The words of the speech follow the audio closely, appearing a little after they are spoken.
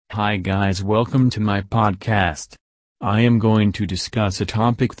Hi guys, welcome to my podcast. I am going to discuss a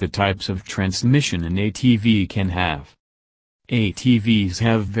topic: the types of transmission an ATV can have. ATVs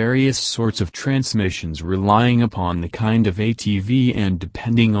have various sorts of transmissions relying upon the kind of ATV and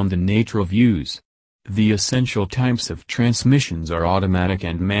depending on the nature of use. The essential types of transmissions are automatic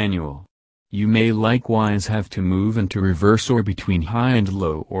and manual. You may likewise have to move into reverse or between high and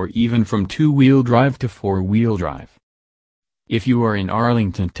low, or even from two-wheel drive to four-wheel drive. If you are in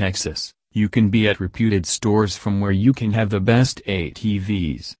Arlington, Texas, you can be at reputed stores from where you can have the best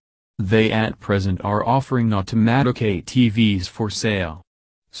ATVs. They at present are offering automatic ATVs for sale.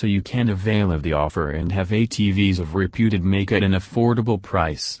 So you can avail of the offer and have ATVs of reputed make at an affordable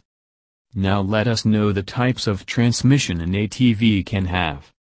price. Now let us know the types of transmission an ATV can have.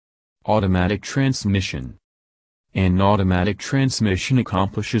 Automatic transmission. An automatic transmission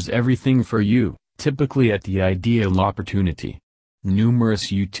accomplishes everything for you, typically at the ideal opportunity.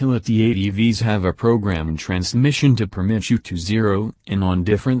 Numerous utility ATVs have a programmed transmission to permit you to zero in on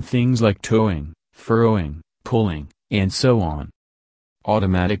different things like towing, furrowing, pulling, and so on.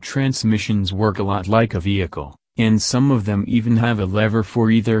 Automatic transmissions work a lot like a vehicle, and some of them even have a lever for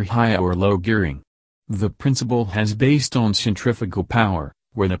either high or low gearing. The principle has based on centrifugal power,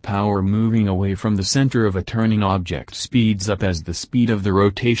 where the power moving away from the center of a turning object speeds up as the speed of the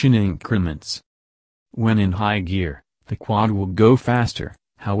rotation increments. When in high gear, the quad will go faster,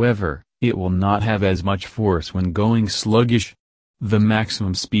 however, it will not have as much force when going sluggish. The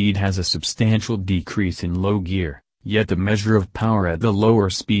maximum speed has a substantial decrease in low gear, yet the measure of power at the lower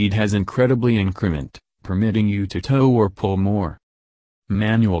speed has incredibly increment, permitting you to tow or pull more.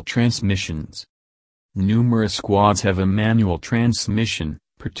 Manual transmissions. Numerous quads have a manual transmission,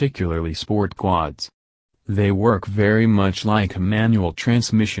 particularly sport quads. They work very much like a manual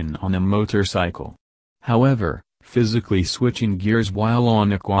transmission on a motorcycle. However, physically switching gears while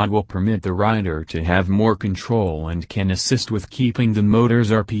on a quad will permit the rider to have more control and can assist with keeping the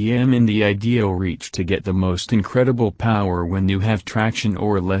motor's RPM in the ideal reach to get the most incredible power when you have traction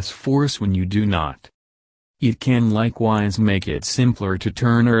or less force when you do not. It can likewise make it simpler to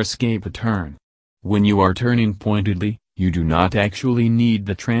turn or escape a turn. When you are turning pointedly, you do not actually need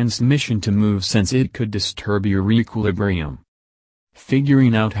the transmission to move since it could disturb your equilibrium.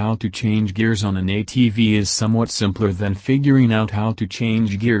 Figuring out how to change gears on an ATV is somewhat simpler than figuring out how to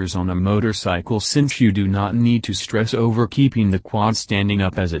change gears on a motorcycle, since you do not need to stress over keeping the quad standing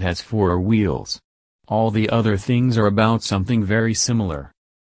up as it has four wheels. All the other things are about something very similar.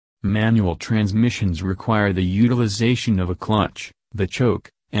 Manual transmissions require the utilization of a clutch, the choke,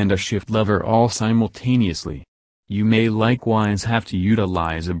 and a shift lever all simultaneously. You may likewise have to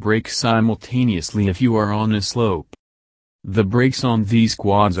utilize a brake simultaneously if you are on a slope. The brakes on these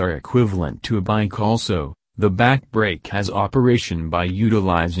quads are equivalent to a bike also. The back brake has operation by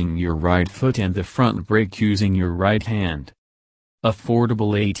utilizing your right foot and the front brake using your right hand.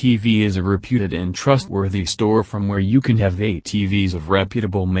 Affordable ATV is a reputed and trustworthy store from where you can have ATVs of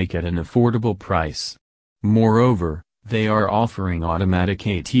reputable make at an affordable price. Moreover, they are offering automatic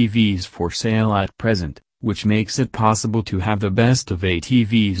ATVs for sale at present, which makes it possible to have the best of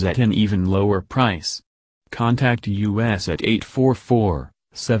ATVs at an even lower price. Contact us at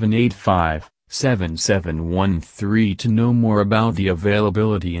 844-785-7713 to know more about the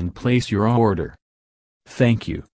availability and place your order. Thank you.